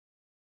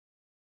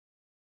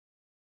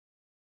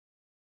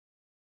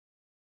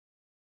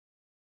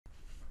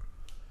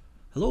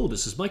Hello,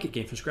 this is Mike at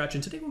Gamefromscratch,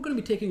 and today we're going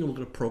to be taking a look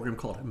at a program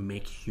called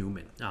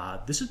MakeHuman.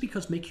 This is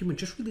because MakeHuman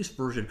just released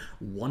version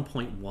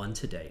 1.1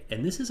 today,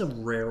 and this is a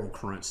rare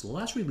occurrence. The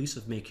last release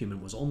of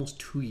MakeHuman was almost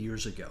 2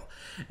 years ago,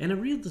 and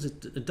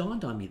it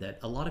dawned on me that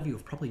a lot of you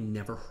have probably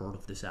never heard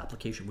of this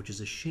application, which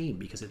is a shame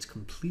because it's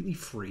completely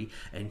free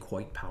and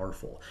quite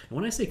powerful. And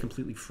when I say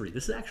completely free,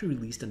 this is actually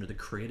released under the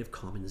Creative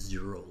Commons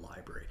Zero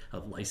library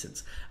of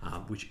license,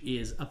 which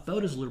is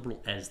about as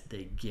liberal as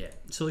they get.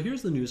 So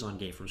here's the news on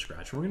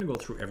Gamefromscratch. We're going to go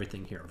through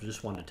everything here. I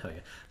just wanted to tell you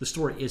the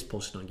story is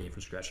posted on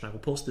Gamefromscratch, and I will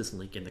post this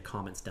link in the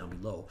comments down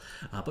below.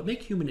 But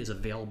MakeHuman is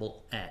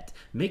available at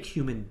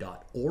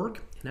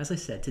MakeHuman.org, and as I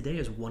said, today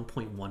is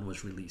 1.1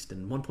 was released,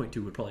 and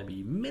 1.2 would probably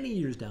be many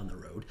years down the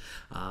road.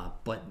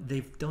 But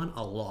they've done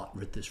a lot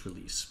with this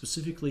release.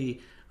 Specifically,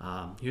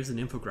 here's an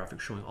infographic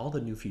showing all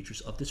the new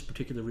features of this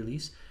particular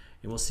release.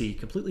 And we'll see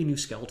completely new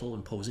skeletal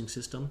and posing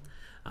system,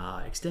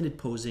 extended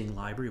posing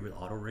library with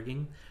auto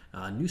rigging,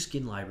 new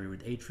skin library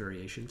with age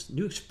variations,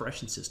 new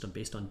expression system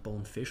based on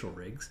bone facial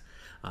rigs,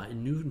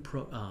 and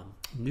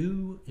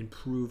new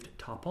improved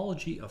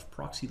topology of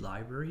proxy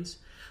libraries,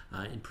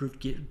 improved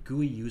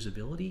GUI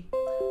usability,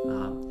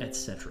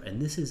 etc. And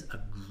this is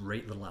a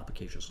great little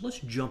application. So let's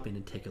jump in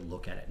and take a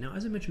look at it. Now,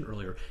 as I mentioned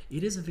earlier,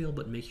 it is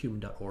available at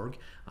makehuman.org.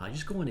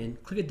 Just go on in,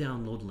 click a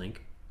download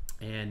link,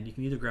 and you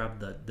can either grab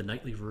the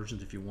nightly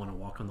versions if you want to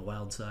walk on the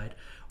wild side,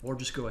 or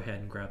just go ahead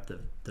and grab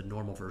the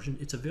normal version.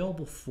 It's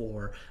available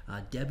for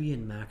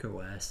Debian, Mac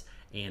OS,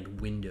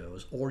 and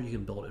Windows, or you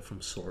can build it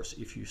from source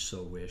if you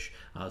so wish.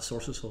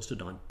 Source is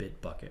hosted on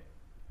Bitbucket.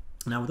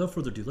 Now, without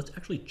further ado, let's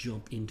actually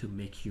jump into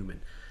MakeHuman.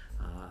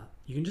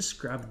 You can just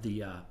grab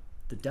the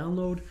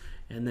download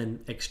and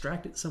then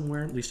extract it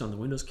somewhere, at least on the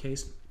Windows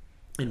case,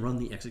 and run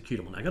the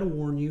executable. And I gotta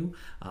warn you,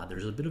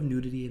 there's a bit of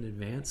nudity in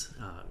advance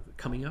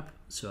coming up.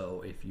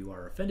 So if you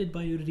are offended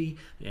by nudity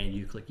and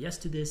you click yes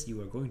to this, you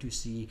are going to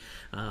see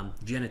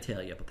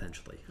genitalia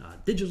potentially.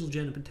 Digital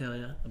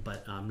genitalia,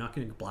 but I'm not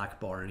going to black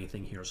bar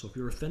anything here. So if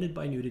you're offended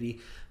by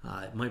nudity,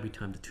 it might be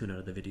time to tune out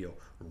of the video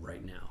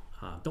right now.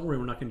 Don't worry,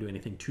 we're not going to do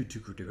anything too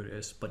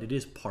gratuitous, but it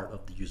is part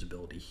of the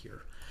usability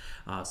here.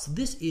 So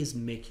this is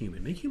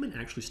MakeHuman. MakeHuman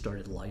actually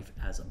started life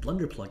as a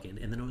Blender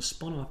plugin, and then it was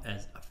spun off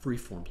as a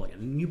freeform plugin.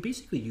 And you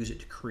basically use it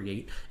to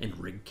create and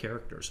rig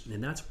characters.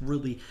 And that's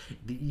really,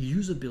 the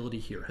usability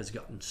here has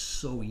gotten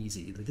so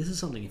easy. This is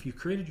something, if you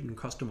created and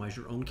customize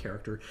your own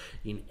character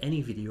in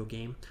any video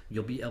game,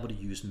 you'll be able to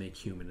use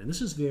MakeHuman. And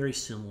this is very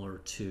similar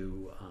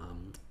to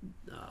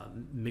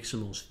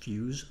Miximo's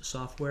Fuse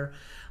software,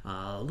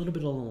 a little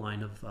bit on the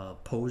line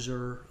of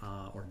Poser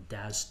or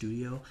Daz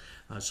Studio.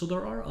 So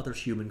there are other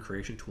human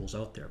creation tools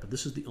out there, but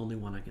this is the only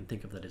one I can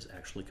think of that is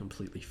actually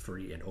completely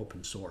free and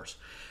open source.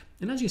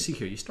 And as you see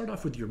here, you start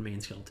off with your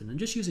main skeleton and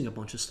just using a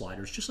bunch of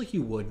sliders, just like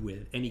you would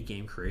with any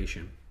game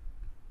creation.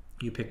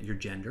 You pick your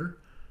gender,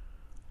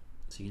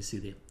 so you can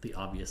see the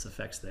obvious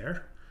effects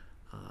there.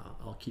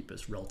 I'll keep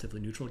this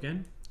relatively neutral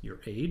again. Your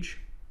age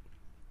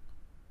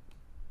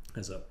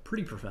has a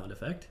pretty profound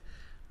effect.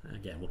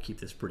 Again, we'll keep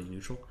this pretty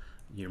neutral.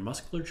 Your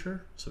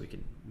musculature, so we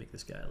can make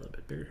this guy a little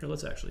bit bigger. Here,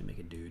 let's actually make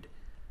a dude,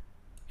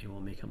 and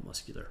we'll make him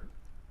muscular.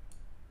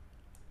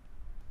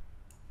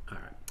 All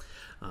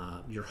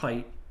right, your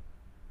height,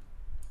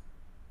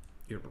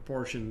 your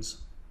proportions,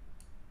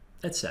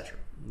 etc.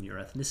 Your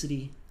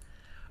ethnicity,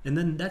 and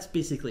then that's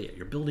basically it.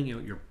 You're building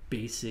out your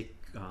basic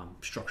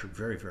structure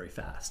very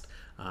fast.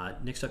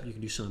 Next up, you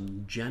can do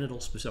some gender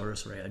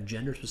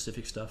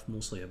specific stuff,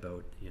 mostly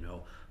about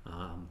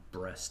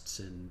breasts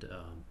and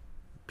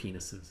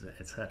penises,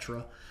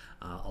 etc.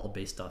 All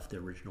based off the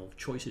original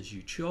choices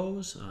you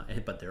chose,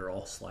 but they're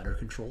all slider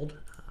controlled.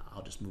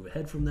 I'll just move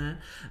ahead from that.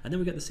 And then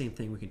we got the same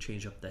thing. We can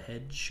change up the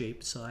head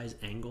shape, size,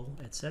 angle,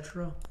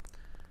 etc.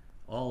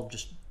 All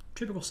just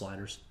typical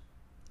sliders.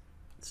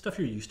 Stuff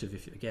you're used to.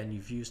 If, again,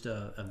 you've used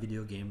a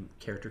video game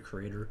character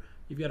creator,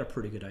 you've got a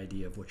pretty good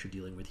idea of what you're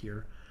dealing with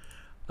here.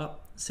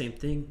 Up, same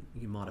thing.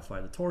 You can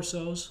modify the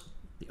torsos,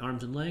 the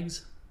arms and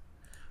legs.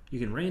 You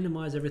can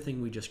randomize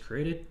everything we just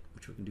created,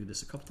 which we can do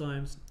this a couple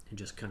times, and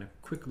just kind of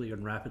quickly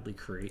and rapidly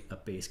create a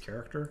base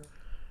character.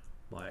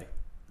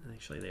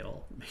 Actually, they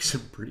all make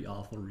some pretty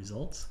awful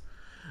results.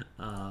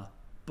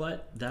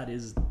 But that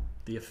is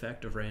the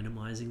effect of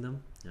randomizing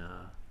them.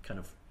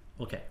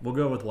 Okay, we'll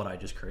go with what I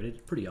just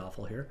created. Pretty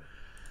awful here.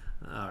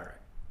 All right.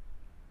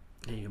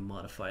 And you can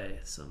modify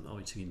some, so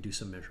you can do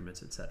some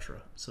measurements,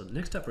 etc. So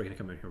next up, we're going to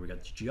come in here. We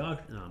got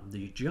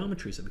the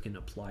geometries that we can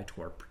apply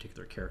to our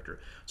particular character.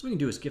 So what we can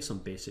do is give some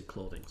basic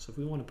clothing. So if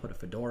we want to put a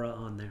fedora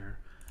on there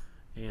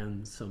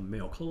and some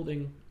male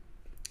clothing,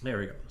 there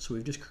we go. So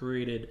we've just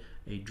created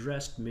a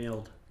dressed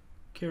male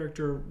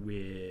character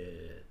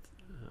with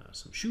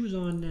some shoes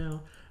on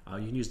now.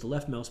 You can use the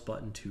left mouse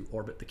button to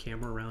orbit the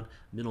camera around,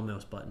 middle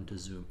mouse button to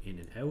zoom in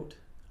and out.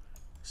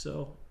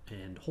 So,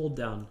 and hold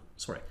down,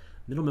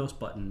 middle mouse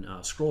button,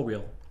 scroll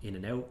wheel in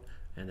and out,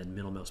 and then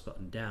middle mouse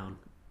button down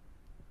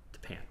to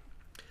pan.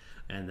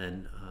 And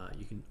then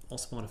you can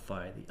also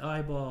modify the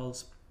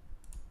eyeballs.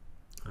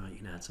 You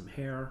can add some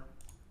hair.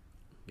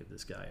 Give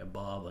this guy a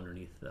bob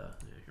underneath.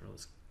 Here,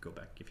 let's go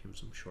back, give him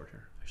some short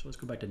hair. Actually, let's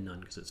go back to none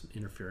because it's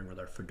interfering with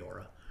our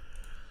fedora.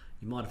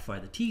 You modify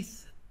the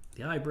teeth,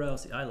 the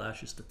eyebrows, the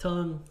eyelashes, the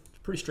tongue. It's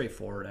pretty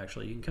straightforward,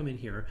 actually. You can come in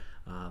here,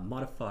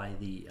 modify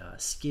the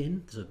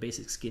skin. There's a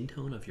basic skin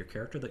tone of your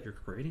character that you're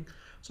creating.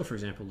 So, for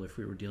example, if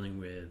we were dealing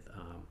with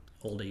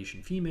old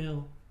Asian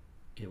female,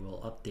 it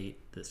will update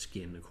the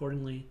skin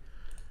accordingly.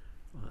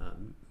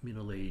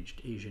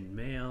 Middle-aged Asian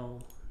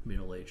male,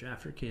 middle-aged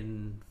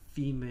African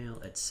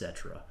female,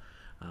 etc.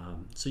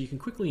 So you can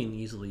quickly and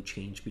easily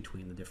change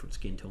between the different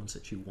skin tones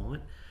that you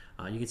want.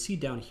 You can see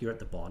down here at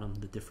the bottom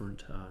the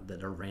different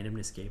that our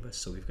randomness gave us.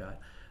 So we've got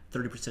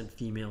 30%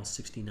 female,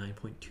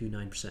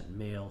 69.29%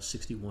 male,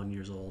 61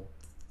 years old,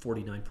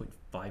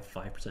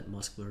 49.55%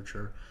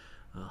 musculature,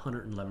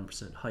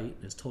 111% height,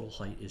 and his total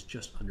height is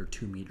just under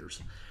 2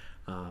 meters.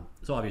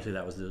 So obviously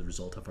that was the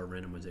result of our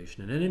randomization.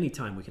 And at any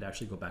time we could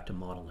actually go back to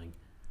modeling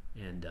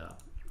and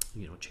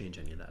change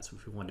any of that. So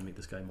if we wanted to make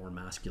this guy more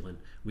masculine,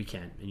 we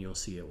can, and you'll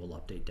see it will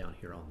update down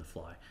here on the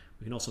fly.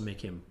 We can also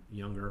make him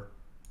younger,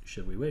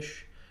 should we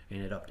wish,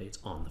 and it updates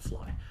on the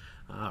fly.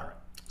 All right,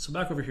 so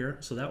back over here.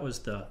 So that was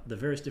the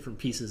various different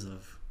pieces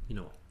of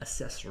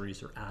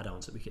accessories or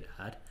add-ons that we could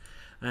add.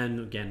 And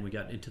again, we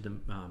got into the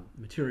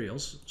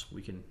materials, so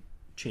we can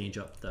change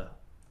up the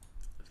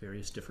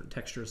various different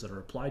textures that are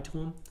applied to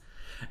them.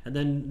 And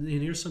then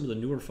here's some of the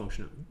newer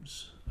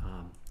functions.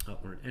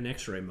 In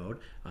X-ray mode,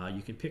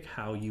 you can pick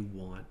how you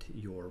want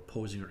your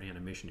posing or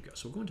animation to go.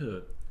 So we're going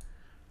to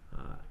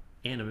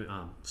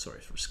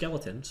for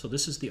skeleton. So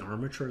this is the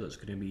armature that's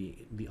going to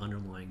be the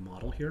underlying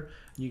model here.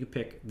 And you can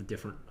pick the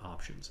different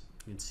options.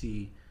 You can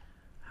see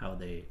how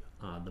they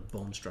the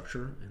bone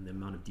structure and the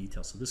amount of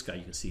detail. So this guy,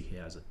 you can see he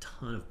has a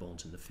ton of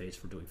bones in the face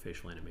for doing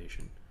facial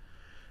animation.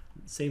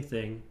 Same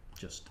thing,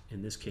 just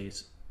in this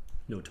case,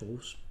 no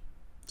toes.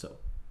 So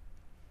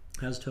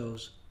has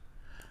toes,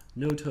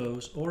 no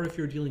toes, or if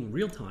you're dealing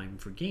real time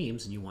for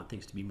games and you want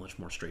things to be much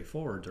more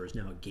straightforward, there is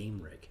now a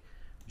game rig,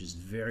 which is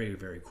very,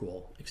 very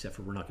cool, except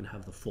for we're not going to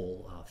have the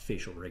full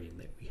facial rigging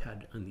that we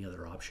had on the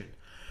other option.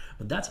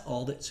 But that's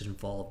all that's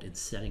involved in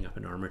setting up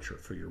an armature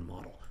for your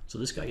model. So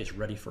this guy is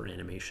ready for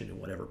animation in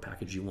whatever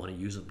package you want to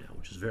use him now,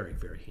 which is very,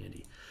 very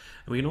handy.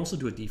 And we can also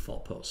do a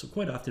default pose. So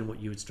quite often what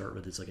you would start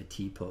with is like a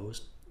T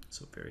pose.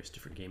 So various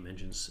different game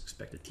engines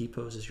expect a T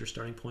pose as your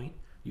starting point.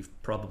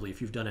 You've probably,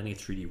 if you've done any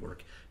 3D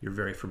work, you're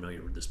very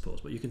familiar with this pose.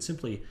 But you can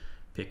simply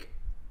pick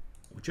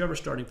whichever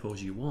starting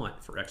pose you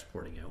want for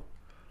exporting out.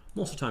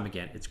 Most of the time,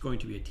 again, it's going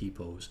to be a T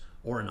pose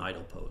or an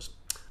idle pose.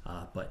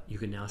 But you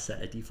can now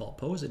set a default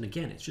pose. And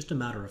again, it's just a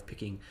matter of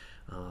picking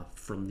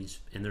from these.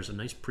 And there's a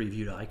nice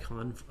previewed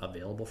icon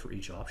available for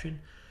each option.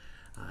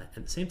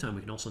 At the same time,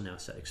 we can also now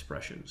set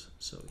expressions.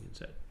 So you can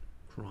set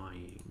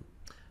crying,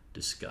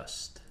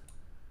 disgust,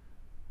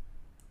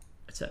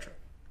 etc.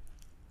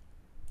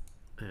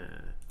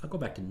 I'll go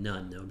back to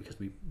none though, because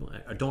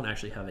I don't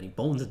actually have any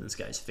bones in this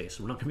guy's face,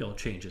 so we're not going to be able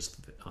to change his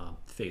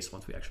face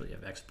once we actually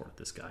have export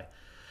this guy.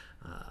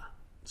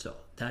 So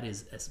that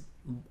is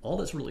all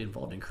that's really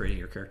involved in creating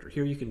your character.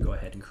 Here you can go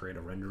ahead and create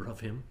a render of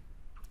him.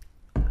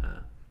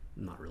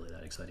 Not really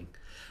that exciting.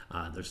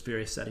 There's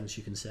various settings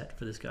you can set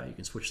for this guy. You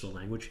can switch the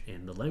language,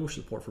 and the language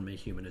support for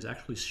MakeHuman is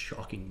actually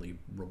shockingly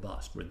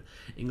robust with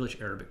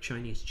English, Arabic,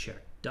 Chinese, Czech,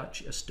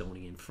 Dutch,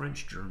 Estonian,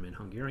 French, German,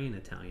 Hungarian,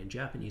 Italian,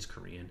 Japanese,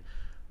 Korean.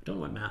 I don't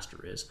know what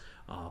master is.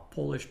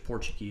 Polish,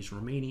 Portuguese,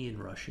 Romanian,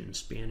 Russian,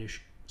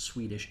 Spanish,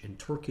 Swedish, and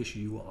Turkish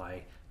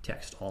UI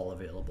text all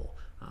available.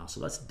 So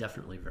that's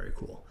definitely very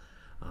cool.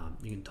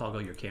 You can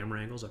toggle your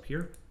camera angles up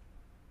here.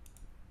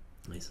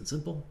 Nice and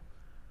simple.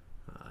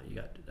 You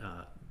got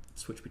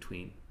switch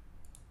between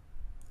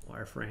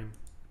wireframe,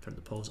 turn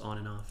the pose on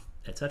and off,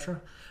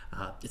 etc.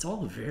 It's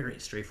all very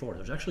straightforward.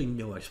 There's actually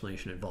no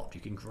explanation involved.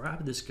 You can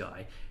grab this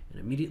guy and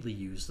immediately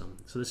use them.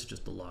 So this is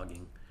just the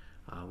logging.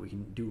 We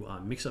can do a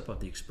mix up of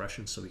the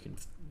expressions, so we can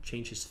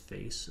change his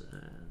face.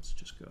 Let's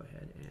just go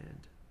ahead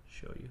and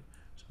show you.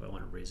 So if I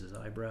want to raise his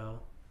eyebrow,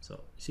 so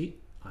you see,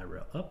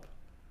 eyebrow up,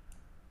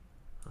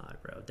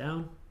 eyebrow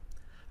down.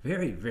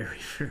 Very, very,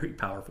 very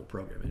powerful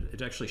program.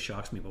 It actually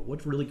shocks me, but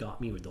what really got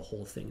me with the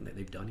whole thing that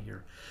they've done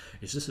here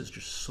is this is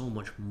just so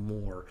much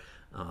more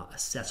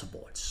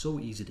accessible. It's so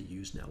easy to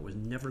use now. It was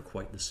never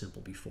quite this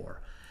simple before.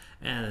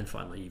 And then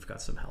finally, you've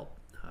got some help.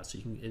 So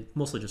you can, it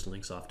mostly just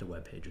links off to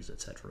web pages,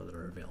 etc., that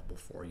are available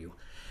for you.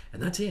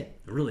 And that's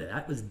it. Really,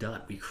 that was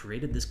done. We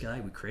created this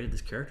guy. We created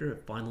this character. The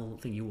final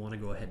thing you want to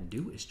go ahead and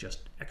do is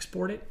just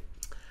export it.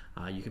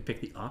 You can pick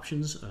the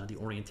options, the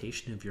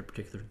orientation of your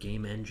particular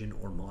game engine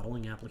or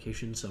modeling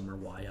application. Some are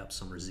Y up,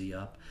 some are Z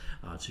up.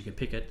 So you can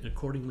pick it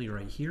accordingly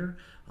right here.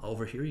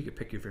 Over here, you can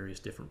pick your various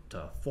different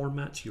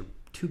formats. Your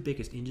two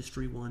biggest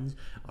industry ones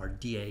are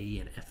DAE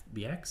and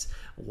FBX,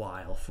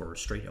 while for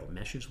straight out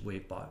meshes,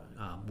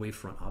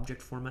 wavefront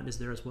object format is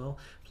there as well.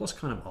 Plus,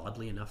 kind of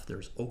oddly enough,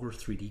 there's Ogre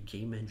 3D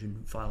game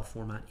engine file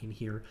format in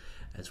here,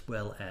 as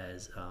well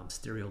as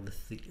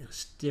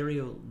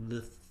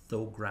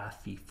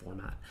stereolithography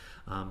format.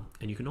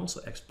 And you can also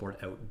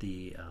export out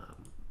the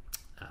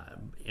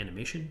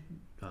animation,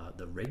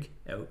 the rig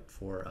out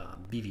for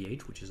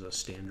BVH, which is a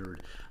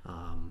standard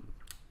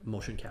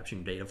motion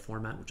capturing data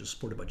format, which is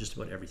supported by just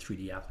about every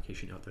 3D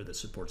application out there that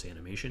supports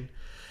animation.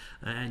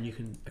 And you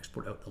can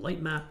export out the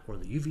light map or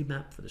the UV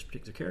map for this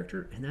particular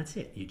character, and that's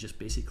it. You just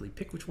basically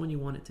pick which one you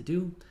want it to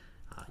do,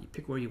 you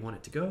pick where you want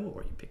it to go,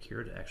 or you pick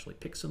here to actually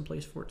pick some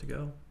place for it to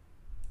go.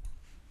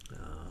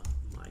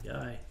 My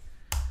guy,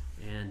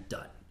 and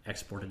done.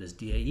 Exported as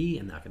DAE,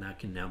 and that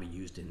can now be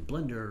used in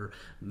Blender,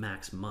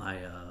 Max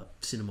Maya,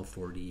 Cinema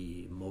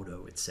 4D,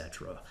 Modo,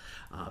 etc.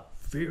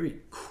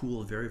 Very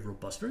cool, very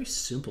robust, very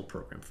simple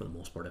program for the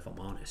most part, if I'm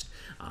honest.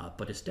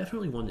 But it's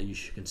definitely one that you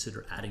should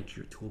consider adding to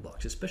your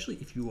toolbox, especially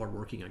if you are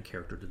working on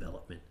character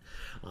development.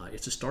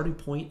 It's a starting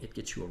point. It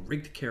gets you a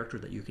rigged character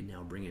that you can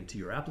now bring into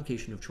your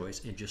application of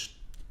choice and just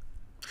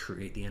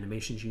create the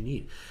animations you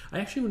need. I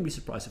actually wouldn't be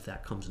surprised if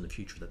that comes in the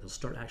future, that they'll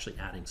start actually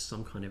adding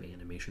some kind of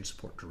animation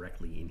support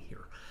directly in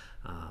here.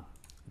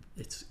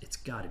 It's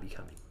got to be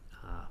coming,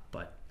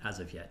 but as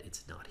of yet,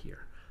 it's not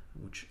here,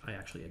 which I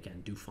actually,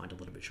 again, do find a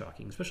little bit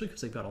shocking, especially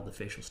because they've got all the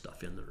facial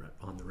stuff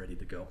on the ready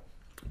to go.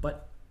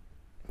 But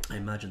I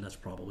imagine that's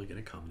probably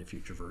going to come in a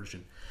future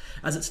version.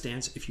 As it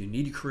stands, if you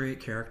need to create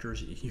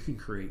characters, you can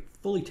create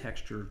fully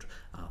textured,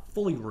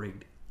 fully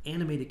rigged,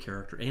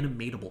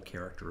 animatable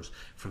characters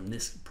from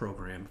this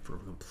program for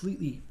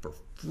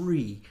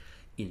free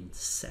in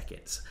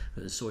seconds.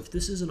 So if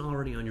this isn't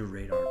already on your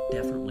radar,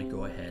 definitely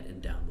go ahead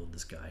and download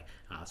this guy.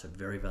 It's a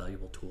very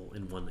valuable tool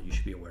and one that you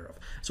should be aware of.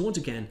 So once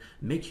again,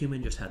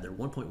 MakeHuman just had their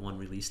 1.1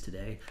 release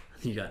today.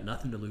 You got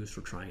nothing to lose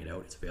for trying it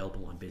out. It's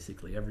available on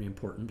basically every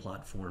important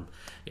platform.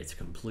 It's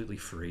completely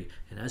free,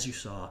 and as you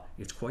saw,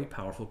 it's quite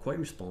powerful, quite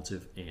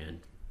responsive, and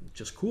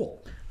just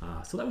cool.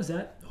 So that was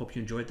that. Hope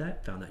you enjoyed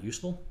that, found that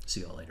useful.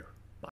 See y'all later.